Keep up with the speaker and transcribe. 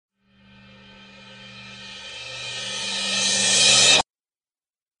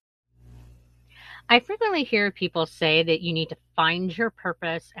I frequently hear people say that you need to find your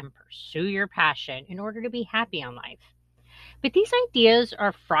purpose and pursue your passion in order to be happy in life. But these ideas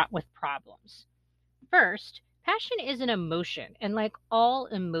are fraught with problems. First, passion is an emotion, and like all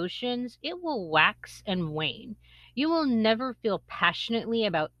emotions, it will wax and wane. You will never feel passionately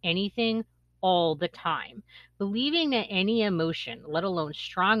about anything all the time. Believing that any emotion, let alone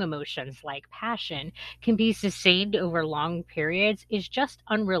strong emotions like passion, can be sustained over long periods is just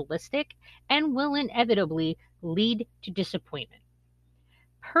unrealistic and will inevitably lead to disappointment.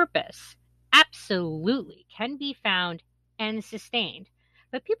 Purpose absolutely can be found and sustained.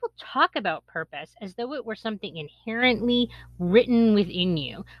 But people talk about purpose as though it were something inherently written within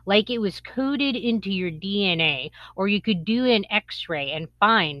you, like it was coded into your DNA, or you could do an x ray and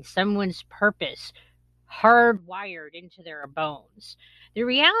find someone's purpose hardwired into their bones. The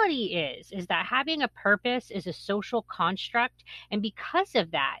reality is that having a purpose is a social construct, and because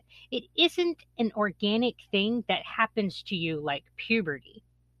of that, it isn't an organic thing that happens to you like puberty.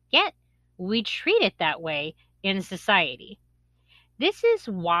 Yet, we treat it that way in society. This is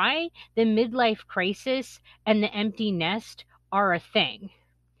why the midlife crisis and the empty nest are a thing.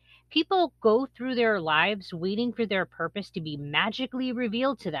 People go through their lives waiting for their purpose to be magically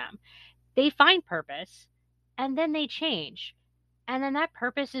revealed to them. They find purpose and then they change. And then that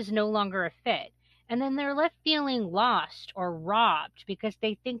purpose is no longer a fit. And then they're left feeling lost or robbed because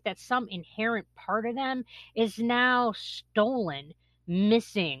they think that some inherent part of them is now stolen,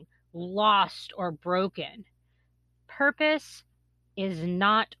 missing, lost, or broken. Purpose is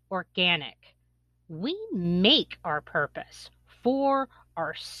not organic. We make our purpose for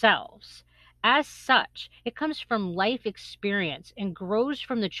ourselves. As such, it comes from life experience and grows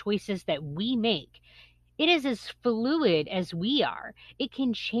from the choices that we make. It is as fluid as we are. It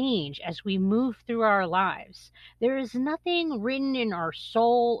can change as we move through our lives. There is nothing written in our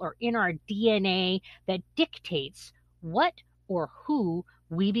soul or in our DNA that dictates what or who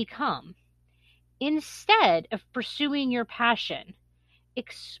we become. Instead of pursuing your passion,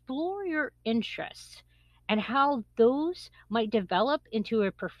 explore your interests and how those might develop into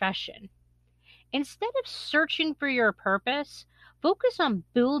a profession. Instead of searching for your purpose, focus on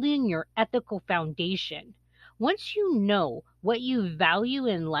building your ethical foundation. Once you know what you value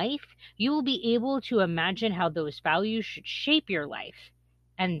in life, you will be able to imagine how those values should shape your life,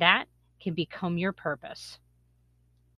 and that can become your purpose.